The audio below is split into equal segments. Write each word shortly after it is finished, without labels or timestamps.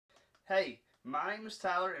Hey, my name is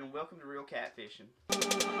Tyler and welcome to Real Catfishing.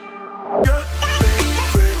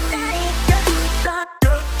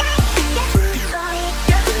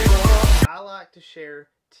 I like to share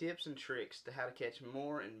tips and tricks to how to catch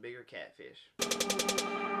more and bigger catfish.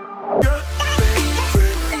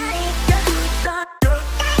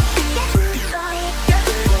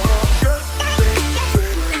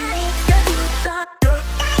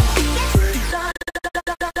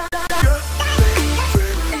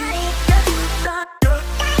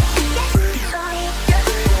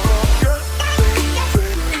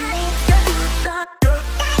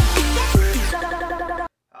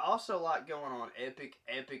 I also like going on epic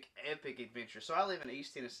adventures. So I live in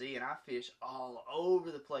East Tennessee and I fish all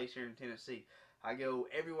over the place here in Tennessee. I go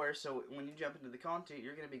everywhere, so when you jump into the content,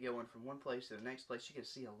 you're going to be going from one place to the next place. You can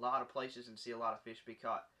see a lot of places and see a lot of fish be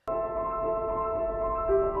caught.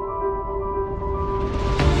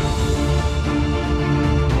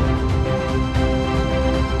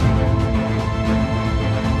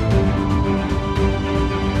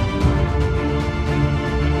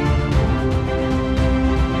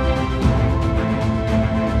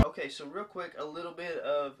 So real quick, a little bit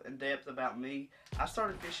of in depth about me. I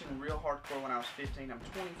started fishing real hardcore when I was 15. I'm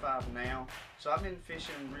 25 now. So I've been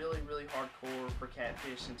fishing really hardcore for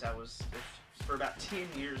catfish since I was, for about 10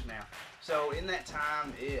 years now. So in that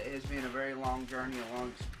time, it has been a very long journey, a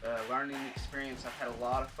long learning experience. I've had a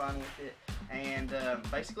lot of fun with it. And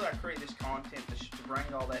basically I create this content to bring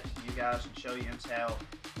all that to you guys and show you how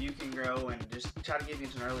you can grow and just try to give you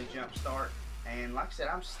an early jump start. And like I said,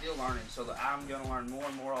 I'm still learning, so that I'm going to learn more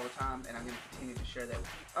and more all the time, and I'm going to continue to share that with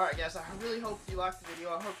you. Alright guys, I really hope you liked the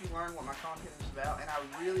video. I hope you learned what my content is about, and I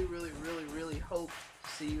really hope to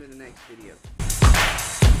see you in the next video.